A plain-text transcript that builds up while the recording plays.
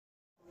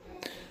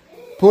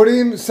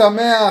Purim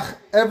Sameach,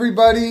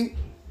 everybody.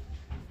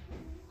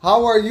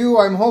 How are you?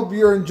 I hope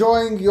you're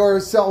enjoying your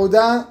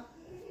Seudah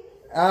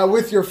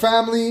with your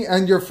family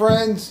and your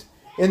friends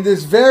in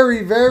this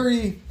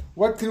very,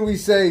 what can we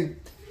say,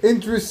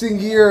 interesting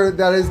year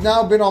that has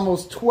now been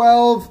almost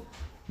 12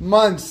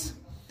 months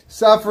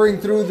suffering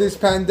through this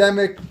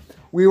pandemic.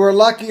 We were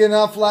lucky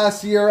enough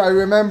last year. I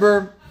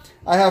remember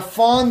I have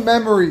fond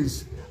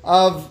memories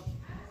of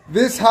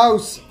this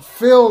house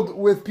filled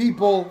with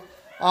people,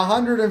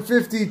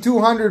 150,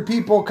 200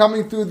 people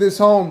coming through this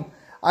home.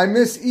 I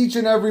miss each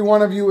and every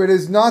one of you. It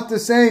is not the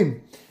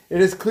same.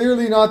 It is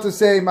clearly not the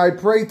same. I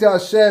pray to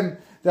Hashem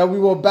that we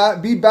will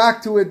be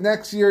back to it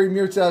next year in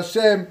Mirza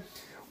Hashem,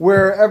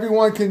 where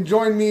everyone can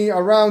join me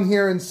around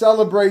here and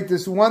celebrate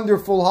this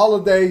wonderful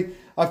holiday.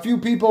 A few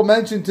people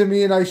mentioned to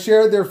me, and I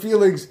shared their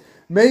feelings,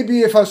 maybe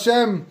if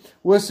Hashem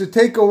was to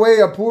take away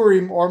a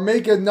Purim or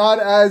make it not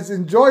as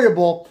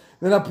enjoyable,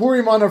 then a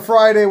Purim on a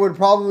Friday would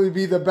probably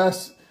be the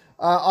best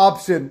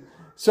option.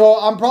 So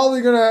I'm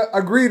probably going to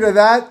agree to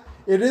that.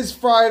 It is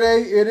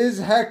Friday. It is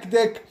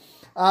hectic.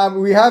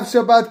 We have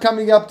Shabbat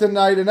coming up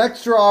tonight, an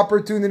extra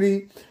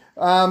opportunity.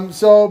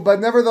 But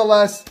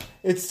nevertheless,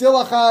 it's still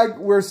a Chag.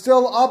 We're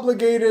still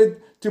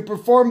obligated to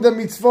perform the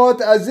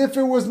mitzvot as if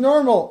it was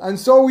normal. And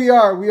so we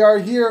are. We are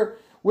here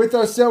with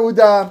our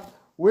Seudah,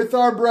 with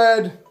our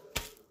bread,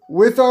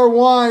 with our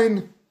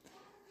wine,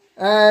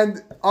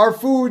 and our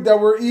food that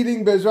we're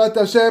eating, Bezrat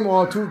Hashem.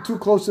 Oh, too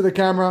close to the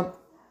camera.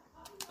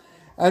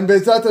 And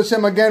Bezrat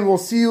Hashem, again, we'll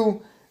see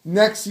you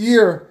next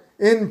year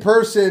in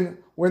person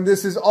when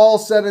this is all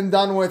said and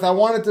done with. I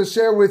wanted to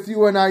share with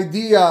you an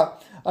idea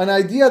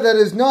that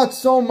is not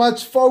so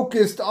much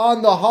focused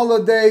on the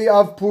holiday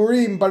of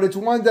Purim, but it's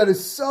one that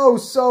is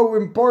so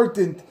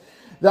important.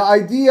 The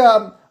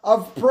idea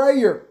of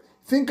prayer.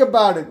 Think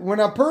about it. When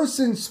a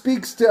person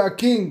speaks to a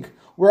king,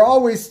 we're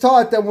always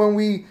taught that when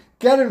we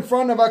get in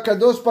front of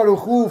HaKadosh Baruch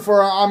Hu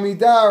for our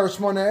Amidah or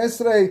Shmona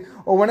Esrei,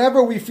 or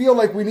whenever we feel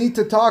like we need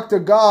to talk to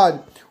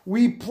God,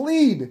 we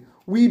plead,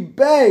 we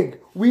beg,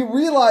 we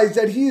realize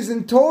that He is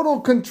in total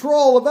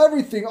control of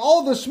everything.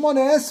 All the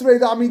Shmona Esrei,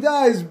 the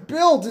Amidah, is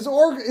built,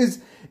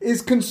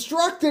 is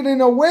constructed in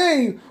a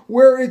way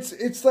where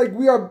it's like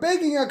we are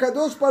begging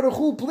HaKadosh Baruch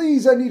Hu,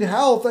 please, I need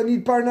health, I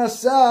need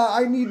parnasah,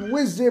 I need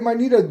wisdom, I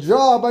need a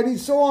job, I need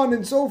so on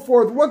and so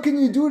forth. What can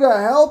you do to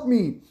help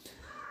me?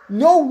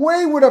 No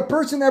way would a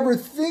person ever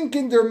think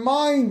in their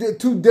mind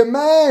to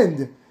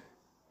demand,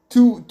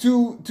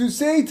 to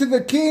say to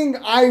the king,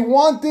 I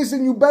want this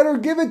and you better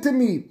give it to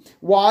me.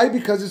 Why?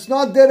 Because it's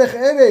not derech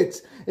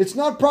eretz. It's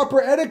not proper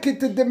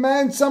etiquette to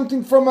demand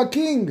something from a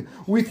king.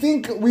 We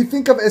think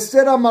of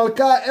Esther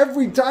HaMalka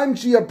every time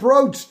she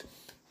approached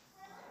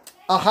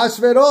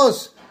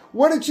Ahasuerus.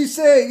 What did she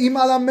say? Im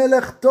ala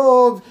melech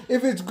tov,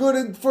 if it's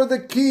good for the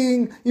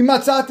king. Im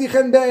matzati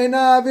chen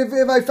be'enav,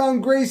 if I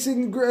found grace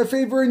and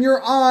favor in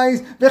your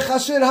eyes.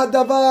 V'chasher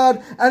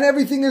hadavar, and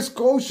everything is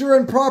kosher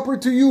and proper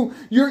to you.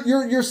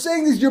 You're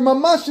saying this, you're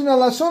mamash in a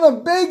lashon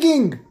of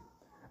begging.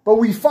 But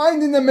we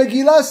find in the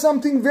Megillah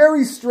something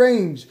very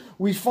strange.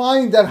 We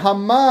find that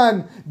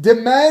Haman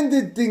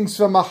demanded things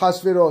from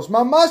Ahasuerus.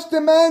 Mamash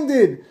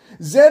demanded.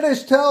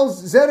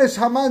 Zeresh,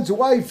 Haman's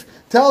wife,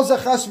 tells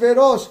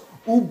Ahasuerus,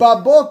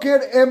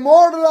 Ubaboker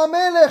emor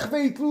lamelech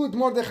veitlu et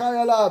Mordechai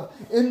alav.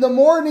 In the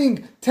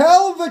morning,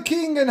 tell the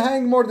king and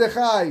hang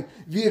Mordechai.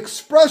 The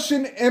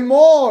expression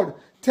emor,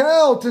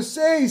 tell, to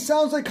say,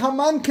 sounds like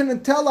Haman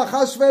can tell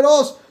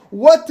Ahasuerus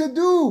what to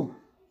do.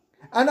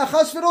 And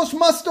Ahasuerus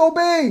must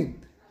obey.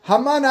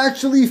 Haman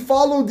actually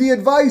followed the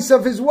advice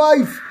of his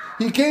wife.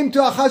 He came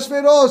to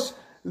Ahasuerus.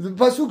 The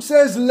pasuk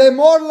says,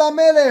 lemor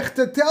lamelech,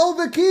 to tell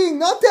the king,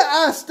 not to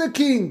ask the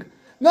king.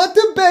 Not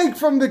to beg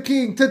from the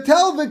king, to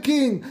tell the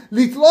king,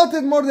 litlot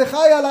et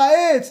Mordechai al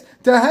ha'etz,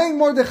 to hang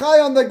Mordechai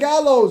on the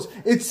gallows.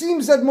 It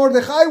seems that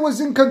Mordechai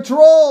was in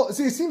control.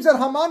 See, it seems that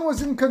Haman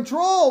was in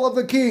control of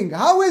the king.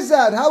 How is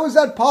that? How is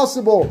that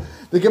possible?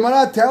 The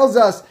Gemara tells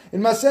us in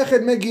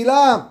Masechet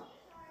Megillah,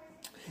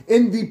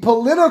 in the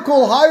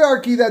political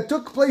hierarchy that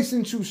took place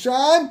in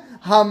Shushan,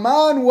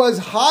 Haman was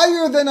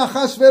higher than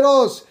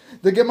Ahasuerus.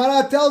 The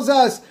Gemara tells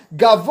us,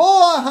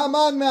 Gavoa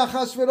Haman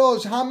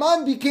me'Achashverosh.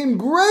 Haman became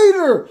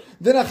greater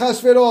than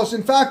Achashverosh.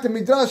 In fact, the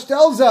Midrash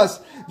tells us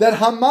that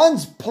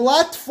Haman's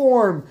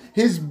platform,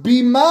 his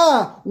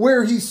bima,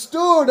 where he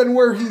stood and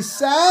where he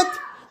sat,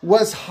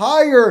 was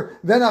higher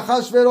than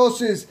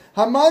Achashverosh's.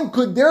 Haman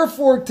could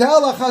therefore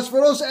tell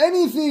Achashverosh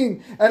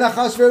anything, and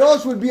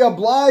Achashverosh would be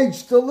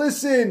obliged to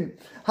listen.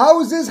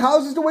 How is this? How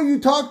is this the way you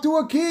talk to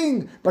a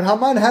king? But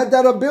Haman had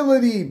that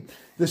ability.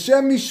 The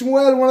Shem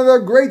Mishmuel, one of the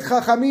great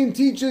Chachamim,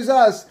 teaches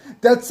us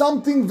that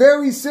something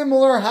very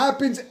similar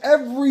happens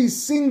every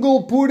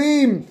single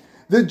Purim.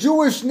 The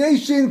Jewish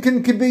nation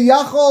can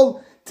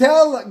kibiyachol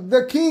tell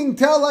the king,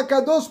 tell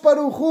HaKadosh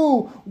Baruch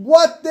Hu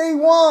what they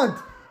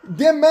want,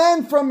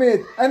 demand from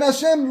it, and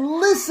Hashem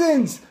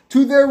listens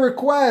to their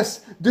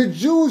requests. The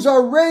Jews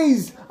are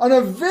raised on a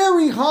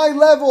very high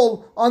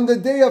level on the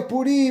day of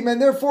Purim,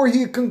 and therefore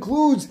he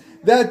concludes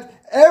that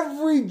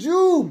Every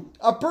Jew,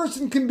 a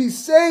person can be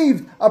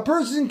saved, a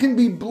person can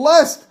be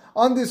blessed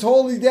on this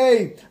holy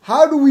day.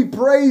 How do we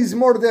praise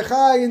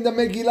Mordechai in the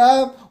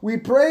Megillah? We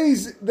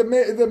praise the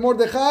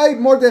Mordechai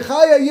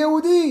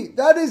Yehudi.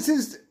 That is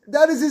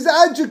his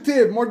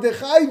adjective.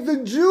 Mordechai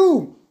the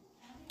Jew.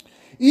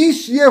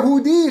 Ish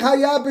Yehudi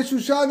haya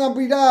b'Shushan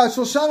Abira,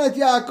 Shoshanet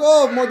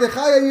Yaakov,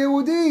 Mordechai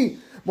Yehudi.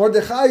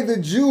 Mordechai the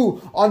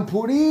Jew. On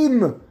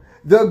Purim,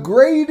 the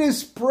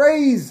greatest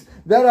praise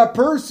that a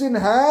person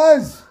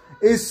has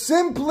is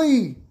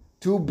simply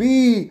to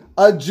be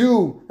a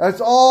Jew.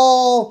 That's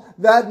all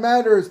that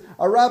matters.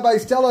 Our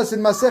rabbis tell us in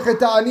Masechet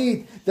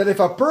Ta'anit that if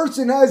a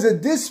person has a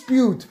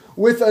dispute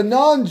with a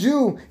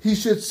non-Jew, he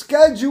should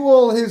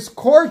schedule his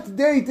court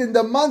date in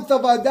the month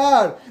of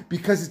Adar,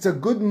 because it's a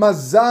good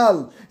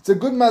mazal. It's a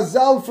good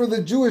mazal for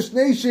the Jewish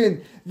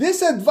nation.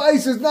 This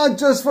advice is not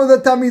just for the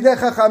Talmidei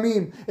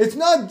Chachamim. It's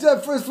not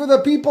just for the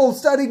people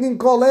studying in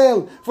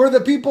Kollel, for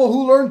the people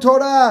who learn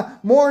Torah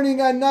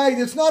morning and night.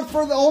 It's not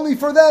only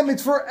for them.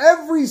 It's for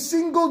every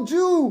single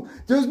Jew.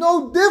 There's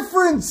no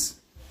difference.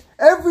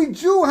 Every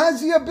Jew has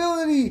the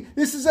ability.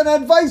 This is an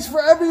advice for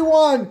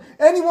everyone.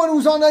 Anyone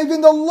who's on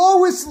even the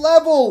lowest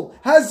level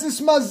has this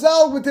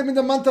mazal with him in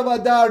the month of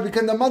Adar.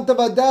 Because in the month of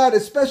Adar,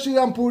 especially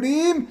on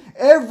Purim,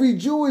 every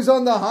Jew is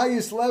on the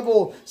highest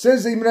level.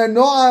 Says Imre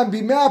Noam,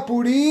 Bimei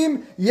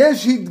Purim,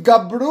 yesh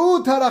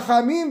hitgabrut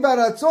harachamim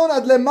v'aratzon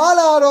ad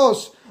lemala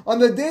harosh. On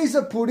the days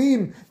of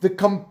Purim, the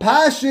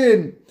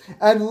compassion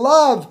and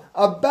love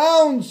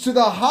abounds to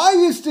the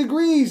highest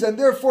degrees, and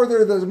therefore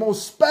they're the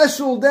most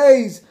special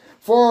days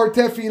for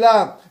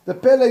tefillah. The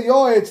Pele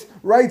Yoetz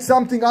writes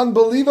something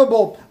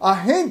unbelievable. A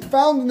hint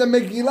found in the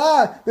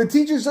Megillah that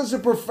teaches us a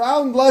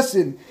profound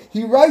lesson.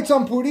 He writes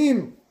on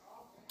Purim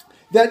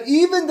that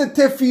even the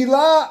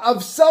tefillah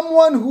of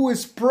someone who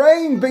is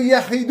praying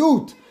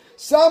beyachidut,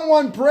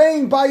 someone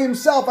praying by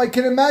himself. I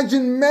can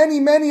imagine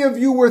many of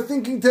you were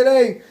thinking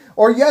today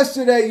or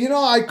yesterday,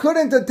 I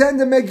couldn't attend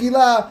the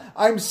Megillah.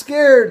 I'm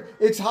scared.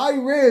 It's high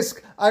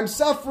risk. I'm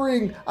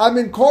suffering. I'm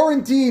in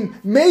quarantine.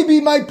 Maybe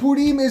my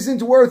Purim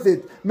isn't worth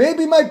it.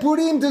 Maybe my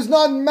Purim does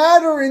not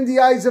matter in the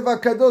eyes of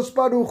HaKadosh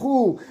Baruch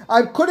Hu.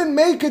 I couldn't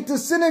make it to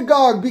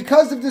synagogue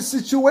because of the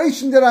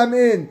situation that I'm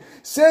in.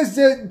 Says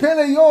the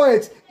Pele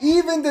Yoetz,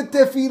 even the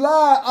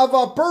tefillah of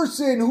a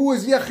person who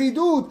is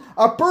yachidut,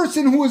 a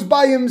person who is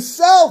by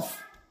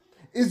himself,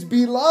 is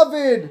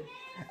beloved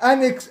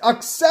and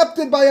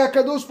accepted by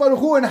HaKadosh Baruch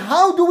Hu. And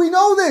how do we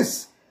know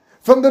this?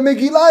 From the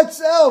Megillah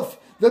itself.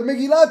 The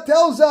Megillah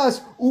tells us,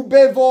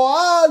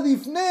 Ubevoah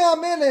lifnei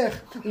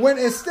HaMelech, when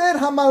Esther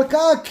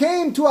HaMalka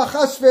came to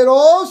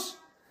Achashverosh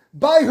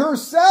by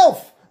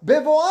herself,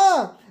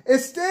 Bevoah,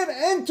 Esther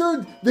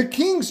entered the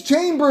king's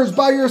chambers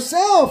by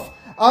herself.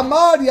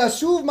 Amar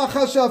Yashuv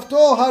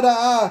Machashavto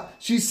Hara'ah.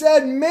 She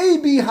said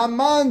maybe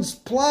Haman's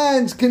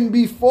plans can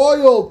be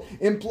foiled.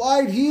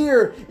 Implied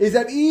here is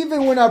that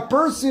even when a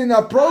person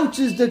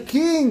approaches the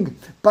king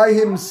by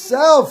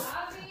himself,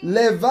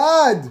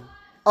 levad,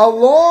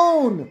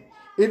 alone,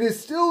 it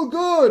is still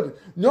good.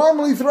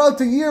 Normally throughout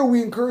the year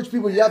we encourage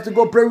people, you have to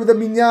go pray with a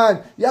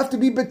minyan. You have to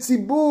be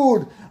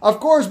betzibur. Of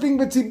course, being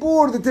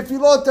betzibur, the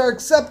tefillot are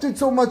accepted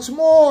so much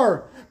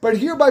more. But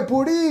here by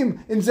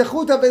Purim, in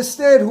Zechut of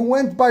Esther, who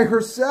went by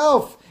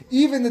herself,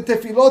 even the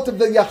tefillot of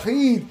the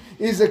Yachid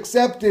is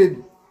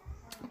accepted.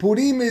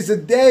 Purim is a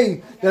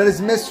day that is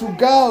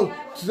mesugal,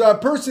 so a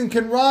person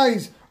can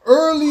rise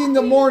early in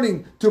the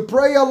morning to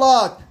pray a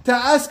lot, to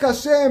ask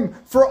Hashem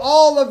for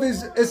all of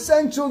his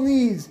essential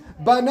needs.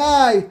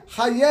 Banai,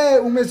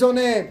 Hayeh,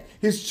 Umezoneh,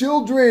 his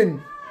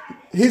children,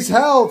 his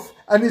health,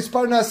 and his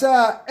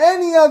parnasah,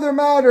 any other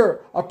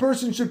matter. A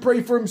person should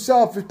pray for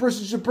himself. A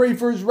person should pray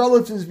for his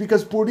relatives,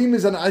 because Purim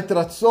is an ait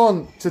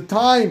ratzon. It's a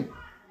time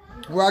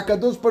where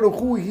HaKadosh Baruch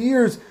Hu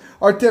hears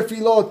our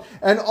tefillot,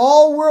 and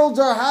all worlds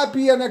are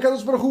happy, and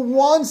HaKadosh Baruch Hu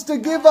wants to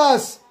give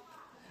us.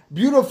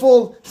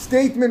 Beautiful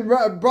statement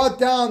brought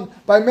down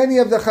by many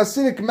of the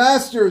Hasidic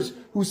masters,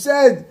 who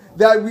said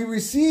that we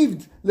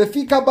received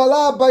Lefi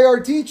Kabbalah by our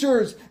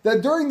teachers,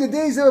 that during the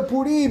days of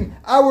Purim,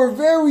 our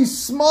very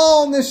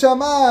small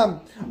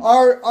neshama,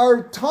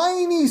 our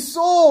tiny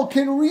soul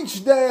can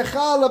reach the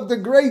Echal of the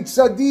great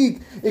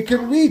Tzaddik. It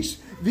can reach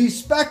the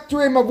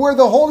spectrum of where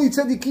the holy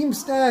Tzaddikim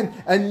stand,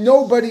 and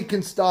nobody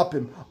can stop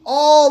him.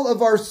 All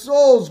of our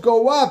souls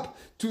go up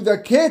to the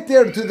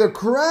Keter, to the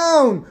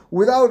crown,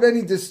 without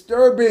any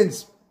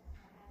disturbance.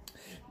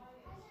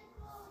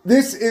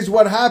 This is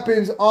what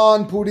happens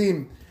on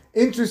Purim.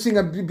 Interesting,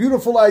 a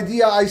beautiful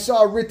idea I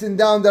saw written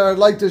down that I'd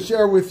like to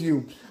share with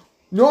you.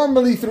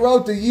 Normally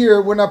throughout the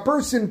year, when a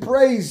person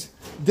prays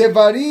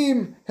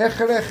Devarim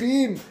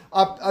Hechrechim,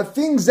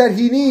 things that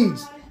he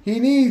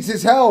needs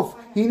his health,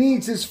 he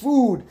needs his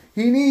food,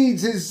 he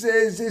needs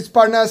his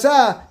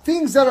parnasah,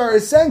 things that are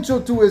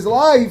essential to his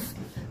life,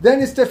 then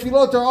his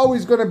tefillot are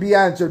always going to be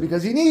answered,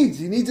 because he needs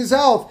his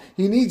health,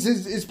 he needs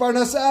his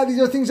parnasah. These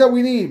are things that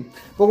we need.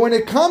 But when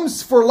it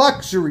comes for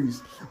luxuries,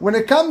 when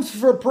it comes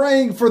for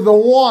praying for the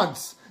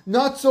wants,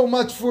 not so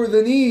much for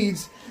the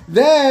needs,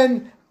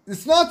 then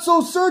it's not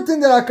so certain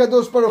that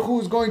HaKadosh Baruch Hu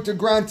is going to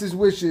grant his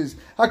wishes.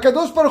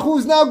 HaKadosh Baruch Hu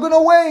is now going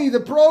to weigh the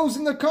pros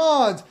and the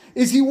cons.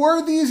 Is he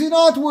worthy? Is he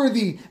not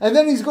worthy? And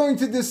then he's going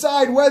to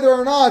decide whether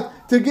or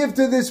not to give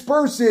to this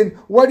person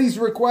what he's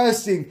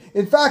requesting.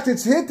 In fact,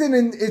 it's hidden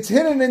in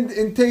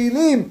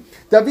Tehillim.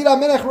 David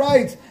HaMelech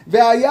writes,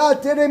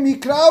 "Ve'aya terem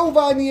yikra'u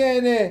v'ani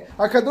e'eneh."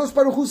 HaKadosh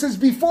Baruch Hu says,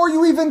 before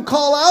you even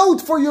call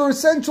out for your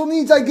essential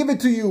needs, I give it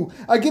to you.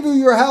 I give you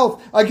your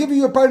health. I give you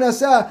your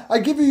parnasah. I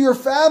give you your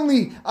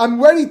family.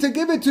 I'm ready to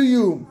give it to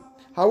you.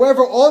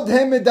 However, od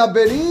hem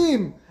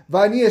medaberim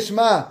v'ani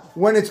eshma.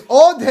 When it's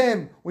od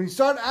hem, when you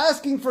start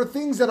asking for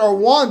things that are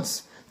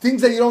wants,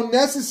 things that you don't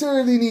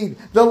necessarily need,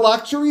 the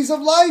luxuries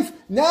of life,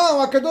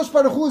 now HaKadosh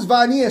Baruch Hu is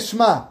v'ani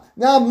eshma.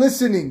 Now I'm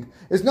listening.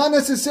 It's not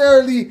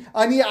necessarily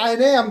ani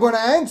aineh, I'm going to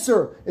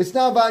answer. It's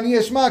now v'ani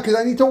eshma, because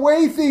I need to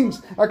weigh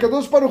things.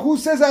 HaKadosh Baruch Hu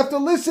says I have to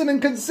listen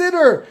and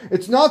consider.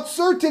 It's not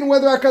certain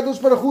whether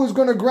HaKadosh Baruch Hu is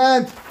going to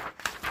grant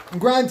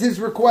his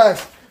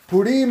request.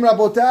 Purim,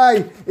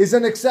 Rabotai, is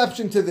an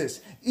exception to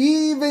this.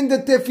 Even the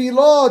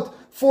tefillot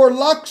for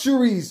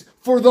luxuries,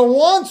 for the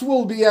wants,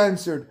 will be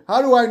answered.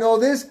 How do I know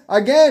this?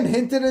 Again,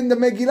 hinted in the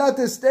Megillat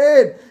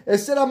Esther.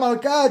 Esther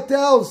HaMalkah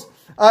tells,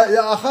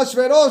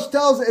 Achashverosh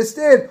tells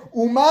Esther,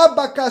 Uma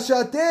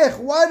bakashatech,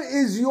 what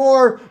is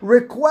your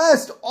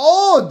request?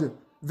 Od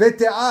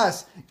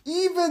vete'as.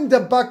 Even the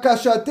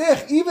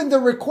bakashatech, even the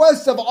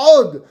requests of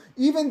od,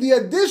 even the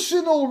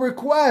additional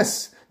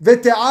requests,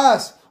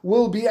 vete'as,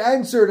 will be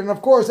answered. And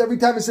of course, every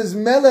time it says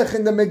Melech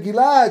in the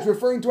Megillah, it's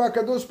referring to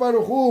HaKadosh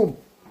Baruch Hu.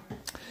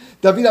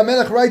 David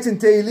HaMelech writes in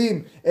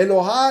Tehillim,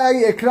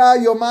 Elohai ekra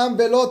yomam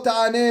velo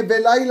ta'aneh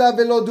velayla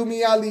velo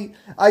dumiyali.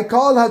 I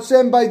call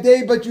Hashem by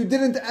day, but you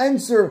didn't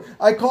answer.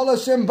 I call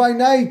Hashem by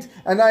night,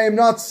 and I am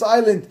not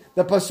silent.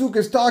 The pasuk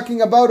is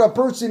talking about a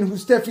person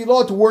whose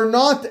tefillot were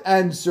not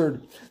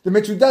answered. The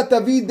Metzudat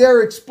David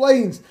there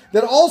explains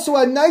that also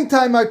at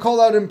nighttime I call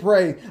out and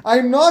pray. I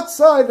am not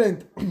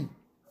silent.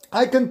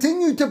 I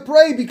continue to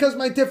pray because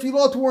my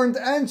tefillot weren't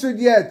answered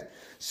yet.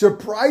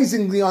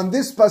 Surprisingly, on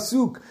this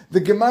pasuk, the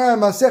Gemara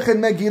Masechet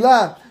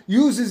Megillah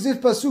uses this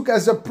pasuk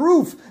as a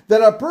proof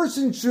that a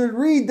person should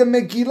read the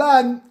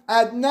Megillah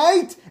at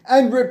night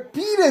and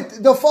repeat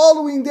it the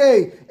following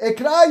day.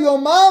 Ekra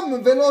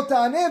yomam velo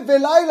ta'aneh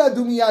velayla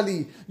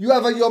dumiyali. You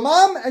have a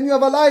yomam and you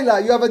have a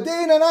layla. You have a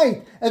day and a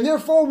night. And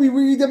therefore we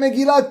read the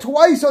Megillah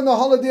twice on the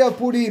holiday of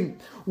Purim.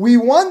 We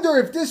wonder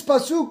if this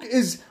pasuk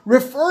is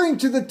referring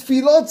to the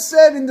tefillot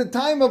said in the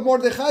time of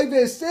Mordechai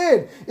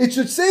ve'Esther. It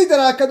should say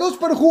that HaKadosh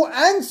Baruch Hu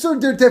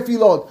answered their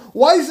tefillot.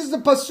 Why does the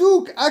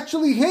pasuk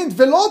actually hint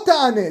velo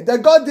ta'aneh,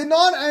 that God did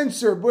not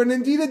answer, when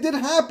indeed it did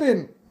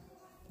happen?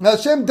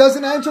 Hashem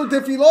doesn't answer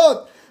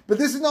tefillot. But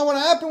this is not what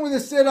happened with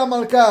Esther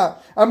HaMalkah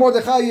and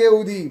Mordechai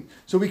Yehudi.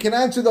 So we can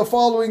answer the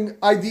following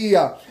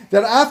idea,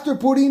 that after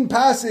Purim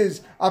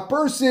passes, a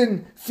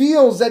person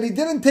feels that he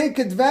didn't take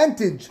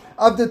advantage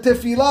of the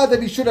tefillah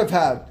that he should have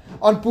had.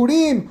 On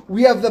Purim,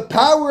 we have the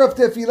power of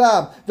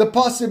tefillah. The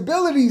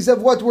possibilities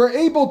of what we're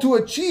able to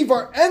achieve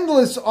are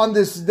endless on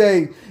this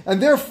day.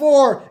 And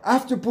therefore,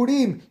 after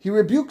Purim, he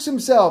rebukes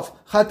himself.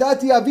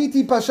 Chatati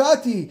aviti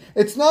pashati.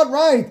 It's not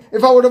right.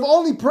 If I would have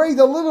only prayed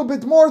a little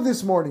bit more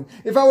this morning,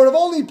 if I would have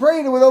only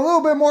prayed with a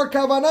little bit more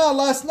kavanah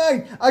last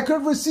night, I could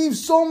have received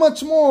so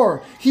much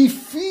more. He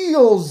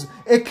feels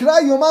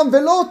ekra yomam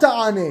velo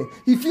ta'aneh.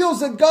 He feels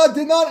that God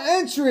did not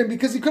answer him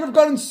because he could have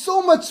gotten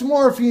so much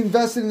more if he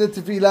invested in the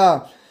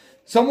tefillah.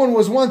 Someone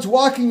was once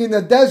walking in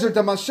the desert,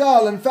 a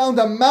mashal, and found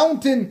a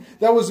mountain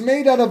that was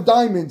made out of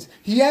diamonds.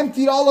 He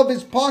emptied all of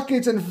his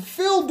pockets and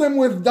filled them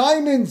with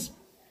diamonds,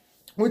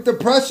 with the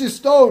precious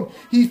stone.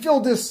 He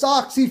filled his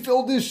socks, he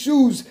filled his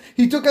shoes.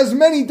 He took as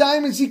many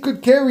diamonds he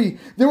could carry.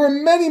 There were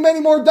many, many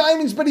more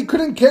diamonds, but he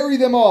couldn't carry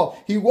them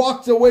all. He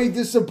walked away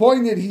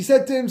disappointed. He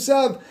said to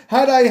himself,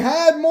 had I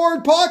had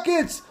more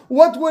pockets,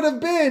 what would have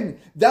been?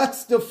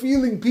 That's the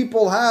feeling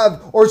people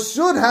have or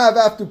should have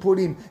after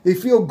Purim. They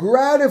feel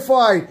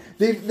gratified.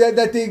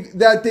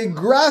 That they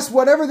grasp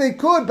whatever they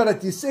could, but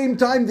at the same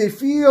time they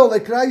feel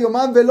like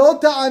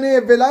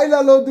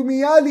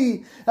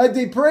had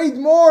they prayed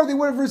more, they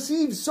would have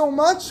received so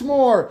much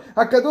more.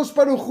 HaKadosh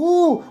Baruch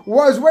Hu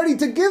was ready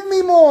to give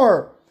me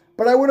more,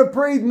 but I would have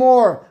prayed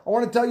more. I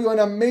want to tell you an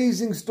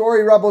amazing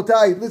story,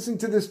 Rabotai. Listen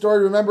to this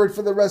story. Remember it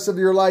for the rest of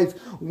your life.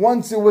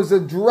 Once it was a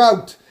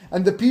drought,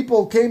 and the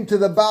people came to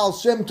the Baal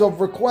Shem Tov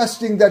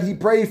requesting that he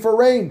pray for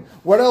rain.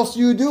 What else do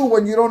you do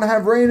when you don't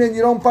have rain and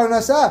you don't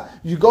parnasah?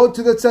 You go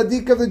to the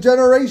tzaddik of the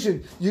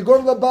generation. You go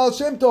to the Baal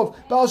Shem Tov.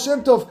 Baal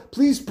Shem Tov,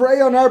 please pray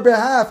on our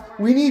behalf.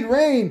 We need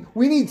rain.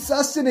 We need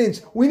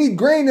sustenance. We need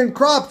grain and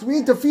crops. We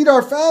need to feed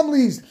our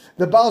families.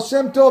 The Baal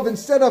Shem Tov,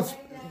 instead of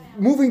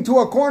moving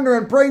to a corner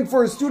and praying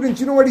for his students,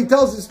 you know what he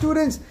tells his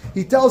students?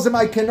 He tells them,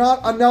 I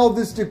cannot annul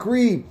this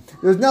decree.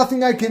 There's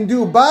nothing I can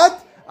do,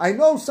 but I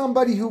know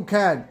somebody who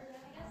can.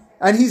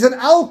 And he's an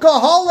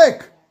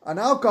alcoholic. An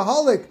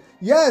alcoholic.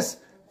 Yes,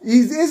 he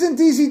isn't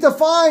easy to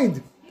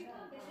find.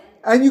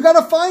 And you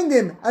got to find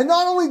him. And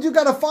not only do you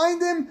got to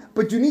find him,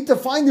 but you need to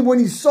find him when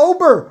he's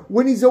sober,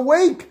 when he's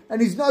awake,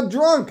 and he's not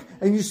drunk.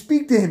 And you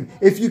speak to him.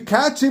 If you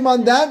catch him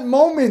on that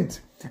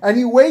moment, and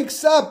he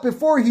wakes up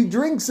before he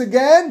drinks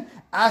again,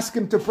 ask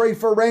him to pray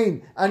for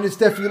rain. And his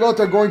tefillot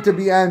are going to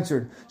be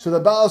answered. So the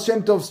Baal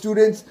Shem Tov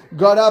students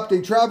got up.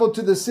 They traveled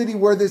to the city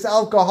where this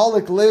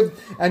alcoholic lived.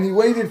 And he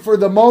waited for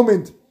the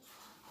moment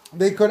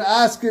they could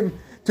ask him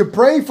to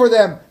pray for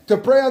them, to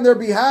pray on their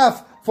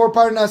behalf, for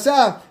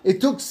Parnasah. It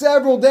took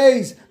several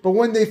days, but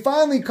when they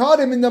finally caught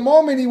him in the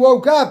moment he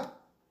woke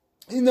up,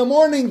 in the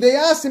morning, they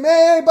asked him,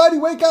 hey buddy,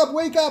 wake up,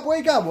 wake up,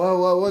 wake up.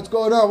 Whoa, what's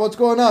going on? What's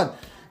going on?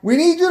 We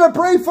need you to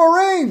pray for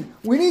rain.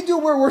 We need you.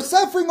 We're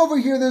suffering over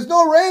here. There's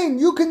no rain.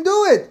 You can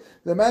do it.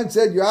 The man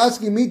said, you're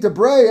asking me to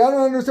pray. I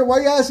don't understand. Why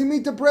are you asking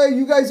me to pray?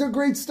 You guys are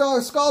great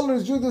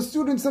scholars. You're the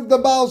students of the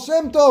Baal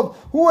Shem Tov.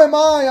 Who am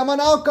I? I'm an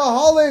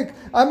alcoholic.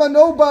 I'm a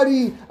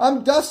nobody.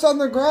 I'm dust on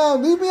the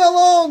ground. Leave me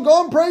alone.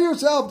 Go and pray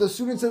yourself. The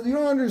student said, you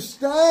don't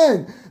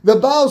understand. The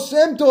Baal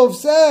Shem Tov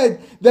said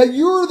that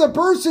you're the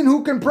person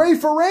who can pray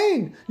for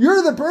rain.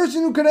 You're the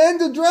person who can end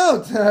the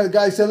drought. The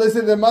guy said,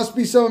 listen, there must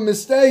be some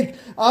mistake.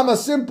 I'm a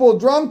simple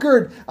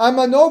drunkard. I'm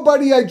a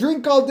nobody. I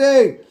drink all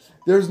day.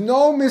 There's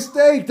no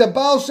mistake. The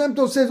Baal Shem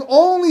Tov says,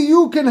 only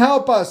you can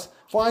help us.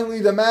 Finally,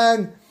 the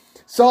man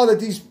saw that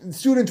these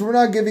students were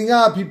not giving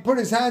up. He put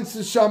his hands to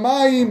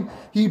Shamayim.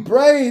 He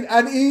prayed,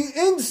 and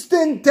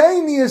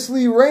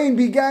instantaneously rain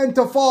began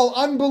to fall.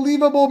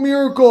 Unbelievable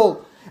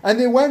miracle. And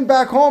they went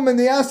back home and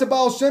they asked the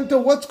Baal Shem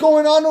Tov, what's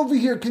going on over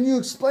here? Can you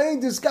explain?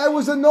 This guy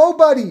was a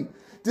nobody.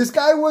 This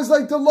guy was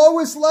like the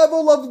lowest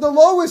level of the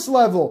lowest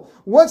level.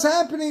 What's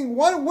happening?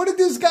 What did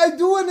this guy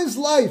do in his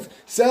life?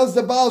 Says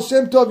the Baal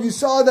Shem Tov, you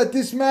saw that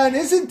this man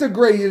isn't the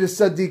greatest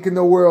tzaddik in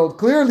the world.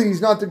 Clearly he's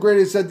not the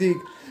greatest tzaddik.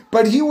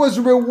 But he was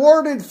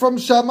rewarded from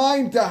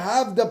Shamayim to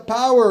have the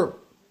power.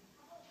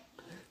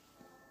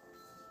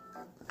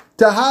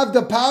 To have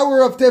the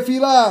power of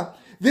tefillah.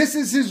 This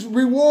is his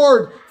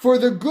reward for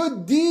the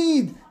good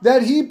deed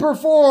that he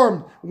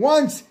performed.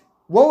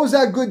 What was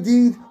that good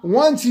deed?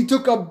 Once he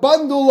took a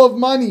bundle of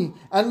money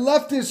and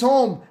left his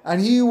home, and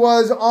he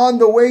was on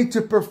the way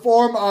to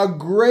perform a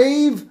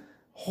grave,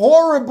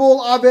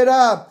 horrible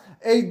averah.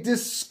 A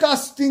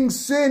disgusting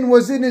sin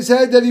was in his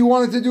head that he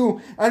wanted to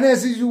do. And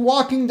as he's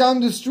walking down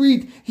the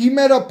street, he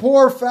met a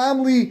poor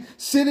family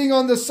sitting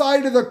on the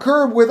side of the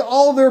curb with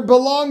all their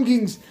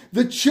belongings.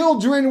 The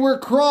children were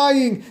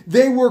crying.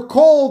 They were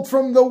cold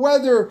from the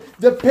weather.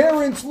 The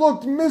parents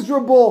looked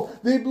miserable.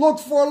 They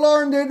looked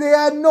forlorn. They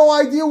had no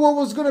idea what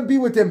was going to be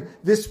with him.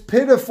 This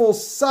pitiful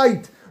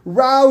sight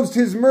roused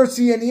his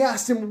mercy, and he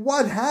asked him,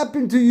 what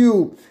happened to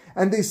you?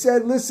 And they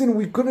said, listen,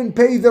 we couldn't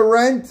pay the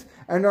rent,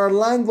 and our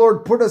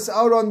landlord put us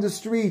out on the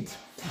street.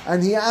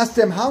 And he asked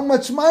them how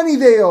much money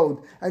they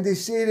owed. And they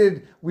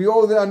stated, we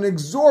owed an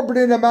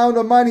exorbitant amount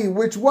of money,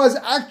 which was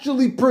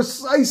actually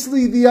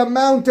precisely the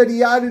amount that he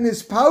had in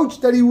his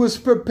pouch, that he was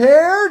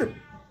prepared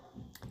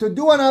to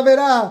do an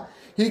averah.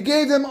 He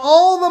gave them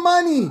all the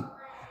money,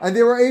 and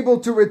they were able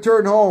to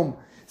return home.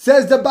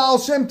 Says the Baal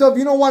Shem Tov,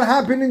 you know what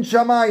happened in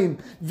Shamayim?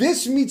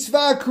 This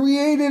mitzvah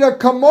created a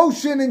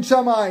commotion in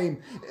Shamayim.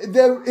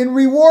 In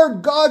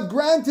reward, God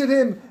granted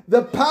him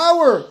the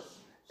power.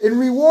 In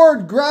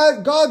reward,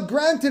 God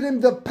granted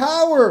him the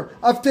power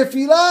of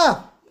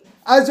tefillah.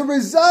 As a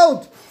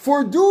result,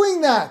 for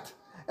doing that,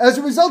 as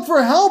a result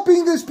for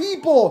helping these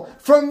people,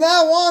 from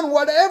now on,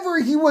 whatever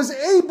he was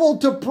able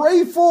to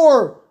pray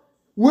for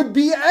would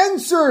be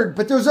answered.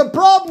 But there's a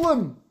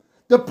problem.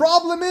 The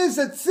problem is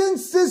that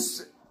since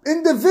this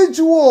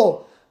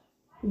individual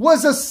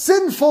was a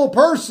sinful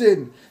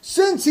person,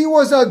 since he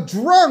was a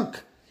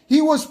drunk,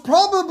 he was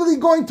probably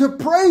going to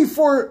pray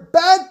for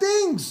bad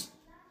things.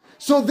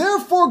 So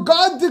therefore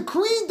God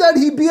decreed that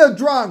he be a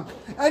drunk,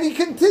 and he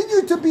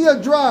continued to be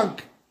a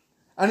drunk.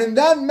 And in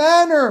that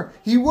manner,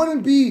 he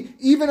wouldn't be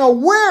even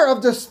aware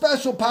of the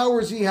special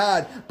powers he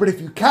had. But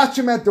if you catch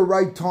him at the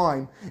right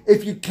time,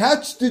 if you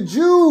catch the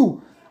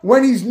Jew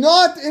when he's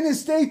not in a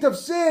state of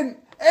sin,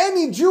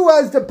 any Jew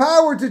has the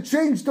power to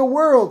change the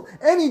world.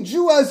 Any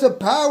Jew has the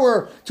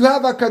power to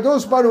have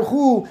HaKadosh Baruch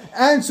Hu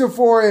answer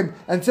for him.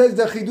 And says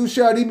the Chidush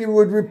Harim, he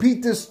would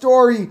repeat this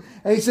story.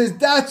 And he says,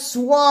 that's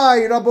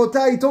why,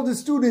 Rabotai, he told the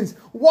students,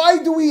 why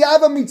do we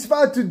have a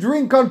mitzvah to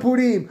drink on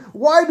Purim?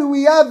 Why do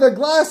we have the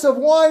glass of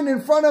wine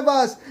in front of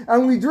us?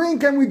 And we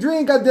drink and we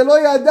drink.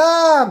 Adeloy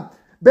Adam,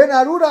 Ben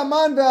Arur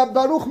Aman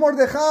Baruch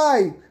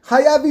Mordechai.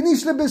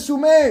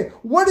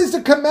 What is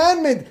the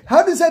commandment?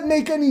 How does that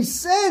make any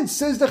sense?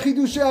 Says the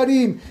Chidush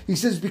Harim. He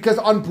says, because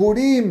on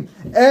Purim,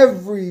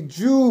 every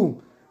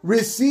Jew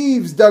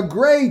receives the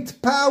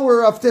great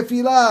power of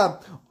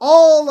tefillah.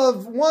 All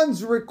of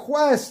one's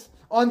requests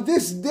on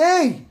this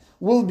day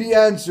will be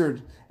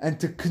answered. And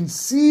to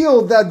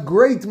conceal that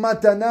great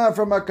matana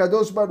from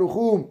HaKadosh Baruch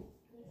Hu,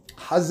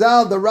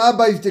 Hazal, the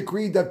rabbis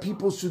decreed that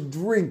people should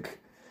drink.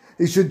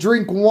 They should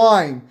drink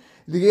wine.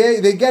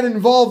 They get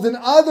involved in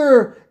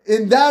other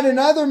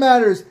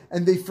matters,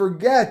 and they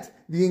forget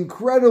the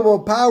incredible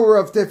power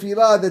of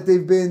tefillah that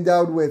they've been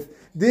endowed with.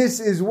 This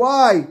is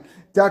why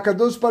that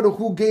HaKadosh Baruch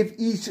Hu gave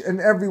each and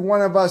every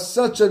one of us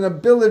such an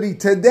ability.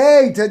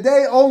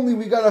 Today only,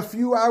 we got a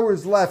few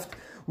hours left.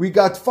 We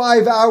got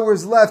 5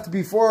 hours left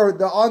before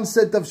the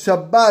onset of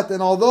Shabbat,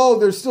 and although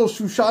there's still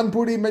Shushan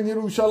Purim and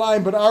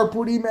Yerushalayim, but our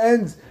Purim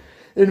ends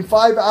in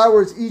 5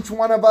 hours. Each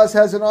one of us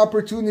has an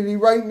opportunity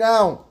right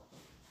now,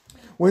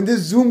 when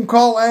this Zoom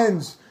call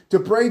ends, to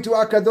pray to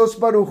HaKadosh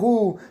Baruch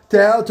Hu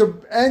to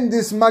end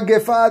this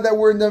Magefa that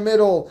we're in the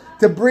middle,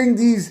 to bring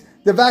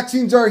the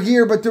vaccines are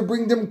here, but to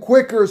bring them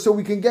quicker so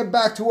we can get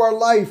back to our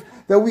life,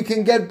 that we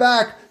can get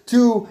back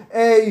to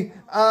a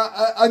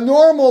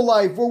normal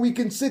life where we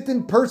can sit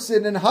in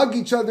person and hug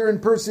each other in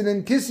person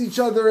and kiss each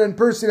other in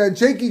person and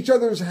shake each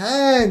other's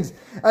hands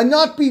and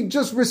not be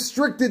just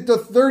restricted to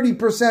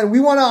 30%. We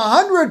want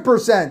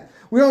 100%.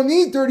 We don't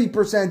need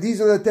 30%. These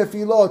are the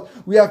tefillot.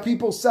 We have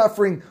people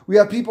suffering. We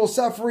have people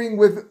suffering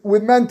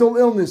with mental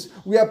illness.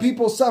 We have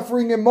people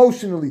suffering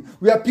emotionally.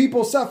 We have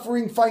people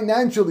suffering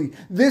financially.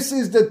 This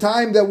is the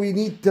time that we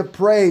need to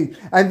pray.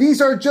 And these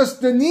are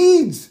just the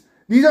needs.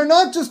 These are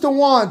not just the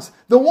wants.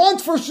 The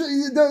wants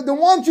the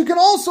wants you can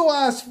also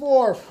ask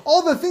for.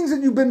 All the things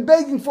that you've been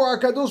begging for,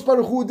 HaKadosh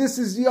Baruch Hu, this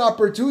is the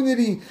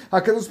opportunity.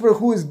 HaKadosh Baruch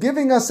Hu is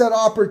giving us that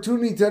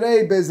opportunity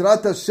today,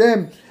 Be'ezrat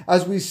Hashem,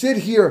 as we sit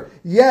here.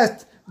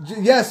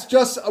 Yes,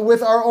 just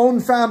with our own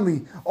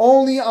family.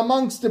 Only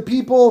amongst the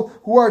people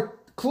who are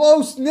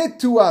close-knit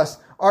to us,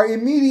 our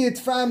immediate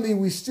family,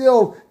 we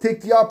still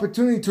take the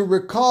opportunity to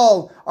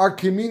recall our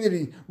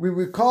community. We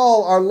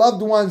recall our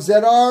loved ones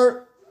that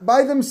are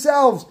by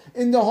themselves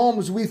in the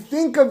homes. We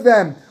think of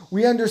them.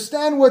 We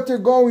understand what they're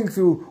going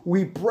through.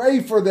 We pray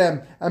for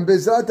them. And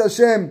Bezrat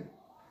Hashem,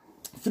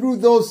 through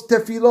those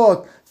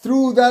tefillot,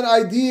 through that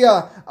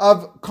idea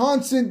of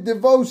constant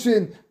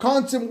devotion,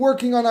 constant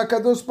working on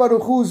HaKadosh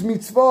Baruch Hu's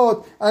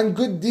mitzvot and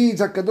good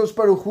deeds, HaKadosh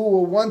Baruch Hu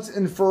will once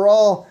and for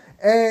all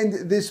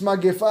end this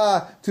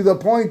magefa to the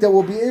point that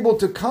we'll be able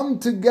to come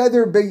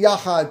together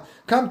beyachad,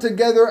 come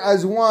together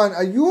as one,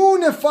 a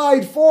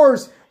unified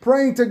force,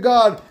 praying to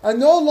God, and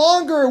no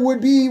longer would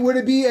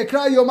it be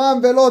Ekra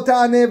Yomam Velo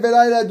Ta'aneh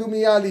Velayla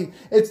Dumiyali.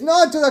 It's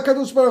not that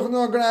HaKadosh Baruch Hu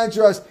not going to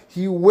answer us.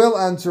 He will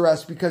answer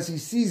us because He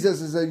sees us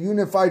as a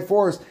unified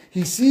force.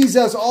 He sees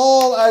us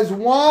all as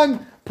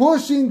one,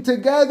 pushing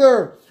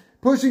together,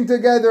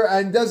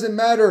 and doesn't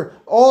matter.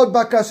 Od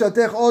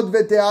bakashatech od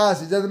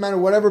veteas. It doesn't matter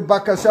whatever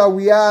bakasha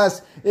we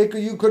ask.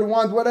 You could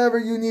want whatever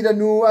you need, a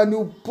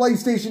new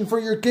PlayStation for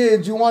your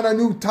kids. You want a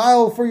new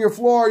tile for your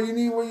floor.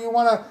 You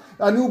want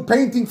a new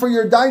painting for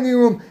your dining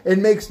room. It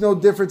makes no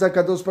difference.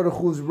 HaKadosh Baruch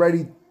Hu is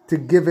ready to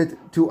give it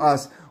to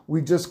us.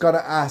 We just got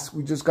to ask.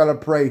 We just got to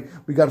pray.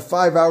 We got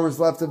 5 hours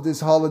left of this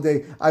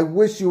holiday. I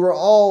wish you were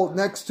all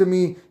next to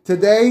me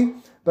today.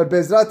 But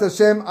Bezrat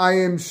Hashem, I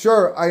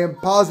am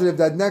positive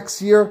that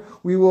next year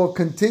we will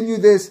continue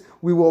this.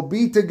 We will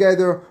be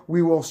together.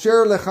 We will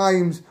share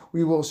lechaims.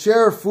 We will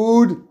share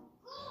food.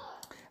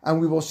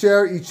 And we will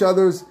share each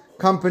other's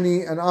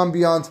company and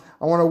ambiance.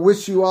 I want to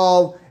wish you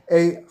all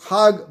a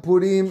Chag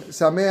Purim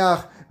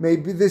Sameach. May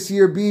this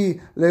year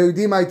be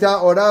Le'udim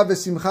Aita Ora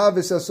V'Simcha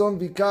V'Sason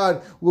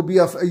Vikar. Will be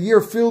a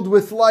year filled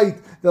with light,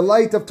 the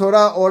light of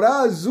Torah.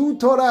 Ora Zu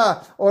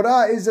Torah.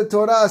 Ora is a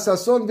Torah.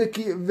 Sason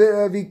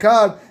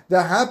Vikar,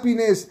 the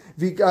happiness.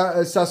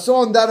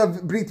 Sason, that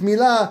of Brit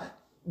Milah.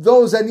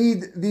 Those that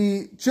need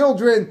the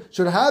children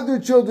should have their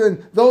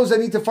children. Those that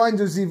need to find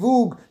their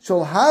zivug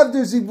shall have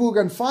their zivug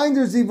and find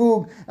their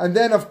zivug. And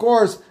then, of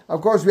course,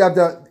 we have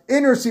the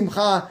inner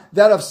simcha,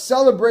 that of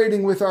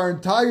celebrating with our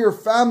entire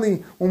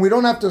family when we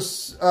don't have to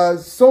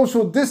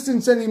social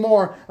distance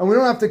anymore and we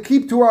don't have to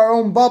keep to our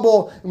own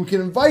bubble and we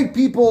can invite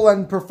people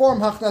and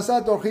perform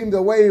hachnasat orchim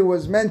the way it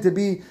was meant to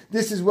be.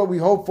 This is what we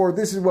hope for.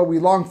 This is what we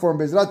long for. And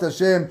Bezrat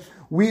Hashem,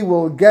 we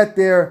will get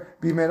there.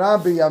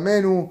 B'meirah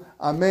b'yamenu.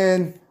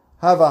 Amen.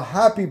 Have a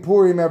happy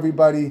Purim,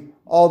 everybody.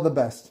 All the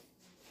best.